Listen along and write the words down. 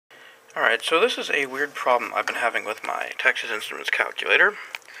Alright, so this is a weird problem I've been having with my Texas Instruments calculator.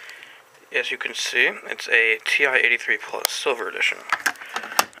 As you can see, it's a TI-83 Plus Silver Edition.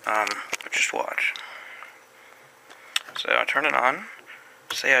 Just watch. So I turn it on.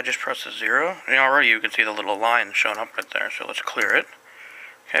 Say I just press a 0. And already you can see the little line showing up right there, so let's clear it.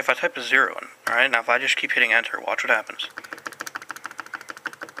 Okay, if I type a 0 in, alright, now if I just keep hitting enter, watch what happens.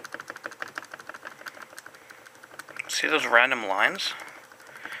 See those random lines?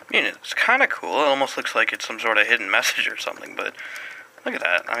 I mean, it's kind of cool. It almost looks like it's some sort of hidden message or something, but look at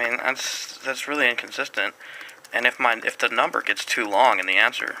that. I mean, that's really inconsistent. And if the number gets too long in the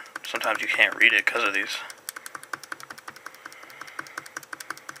answer, sometimes you can't read it because of these.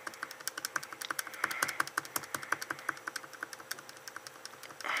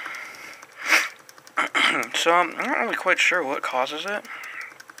 So I'm not really quite sure what causes it.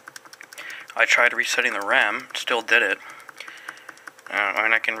 I tried resetting the RAM, still did it.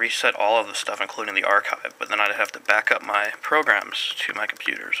 And I can reset all of the stuff, including the archive, but then I'd have to back up my programs to my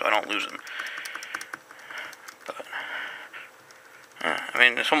computer so I don't lose them. But, I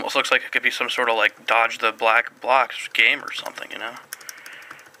mean, this almost looks like it could be some sort of, like, dodge the black blocks game or something, you know?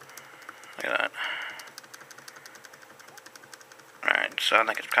 Look at that. Alright, so I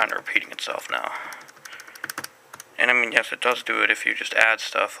think it's kind of repeating itself now. And I mean, yes, it does do it if you just add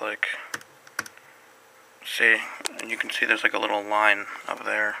stuff, like... See, you can see there's like a little line up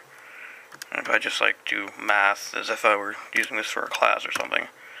there. And if I just like do math as if I were using this for a class or something.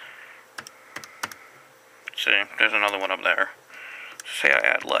 See, there's another one up there. Say I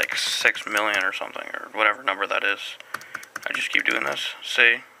add like 6 million or something, or whatever number that is. I just keep doing this.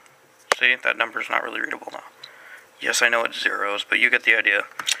 See, that number's not really readable now. Yes, I know it's zeros, but you get the idea.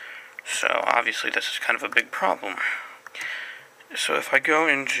 So obviously this is kind of a big problem. So if I go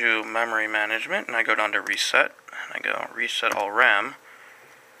into memory management and I go down to reset, and I go reset all RAM,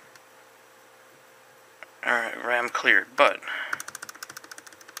 alright, RAM cleared, but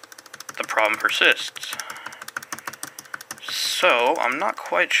the problem persists. So I'm not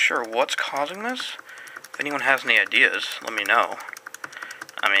quite sure what's causing this. If anyone has any ideas, let me know.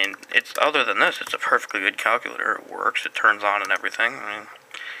 I mean, other than this, it's a perfectly good calculator. It works, it turns on and everything.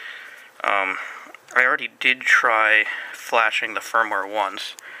 I already did try flashing the firmware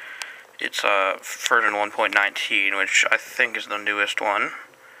once. It's version 1.19, which I think is the newest one.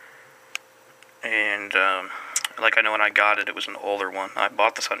 And, like, I know when I got it, it was an older one. I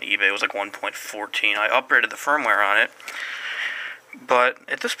bought this on eBay. It was like 1.14. I upgraded the firmware on it. But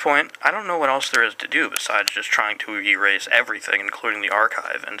at this point, I don't know what else there is to do besides just trying to erase everything, including the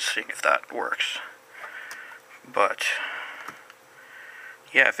archive, and seeing if that works. But...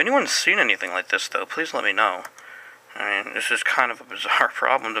 yeah, if anyone's seen anything like this, though, please let me know. I mean, this is kind of a bizarre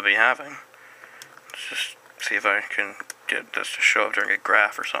problem to be having. Let's just see if I can get this to show up during a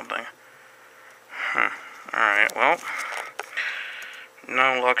graph or something. Alright, well,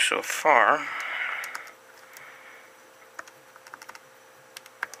 no luck so far.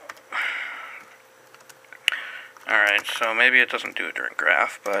 Alright, so maybe it doesn't do it during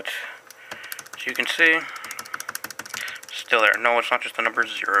graph, but as you can see, still there. No, it's not just the number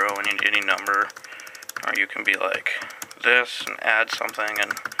 0 and any number. Or you can be like this and add something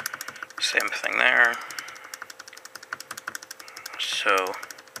and same thing there. So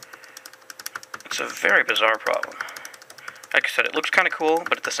it's a very bizarre problem. Like I said, it looks kind of cool,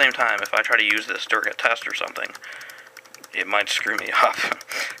 but at the same time, if I try to use this during a test or something, it might screw me up.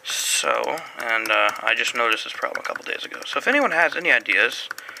 So, and I just noticed this problem a couple days ago. So if anyone has any ideas,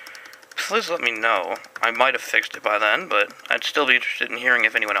 please let me know. I might have fixed it by then, but I'd still be interested in hearing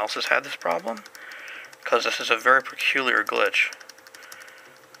if anyone else has had this problem. Because this is a very peculiar glitch.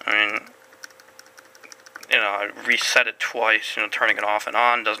 I mean, you know, I reset it twice, you know, turning it off and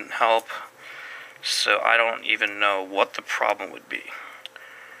on doesn't help. So I don't even know what the problem would be.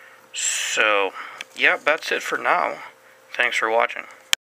 So, yeah, that's it for now. Thanks for watching.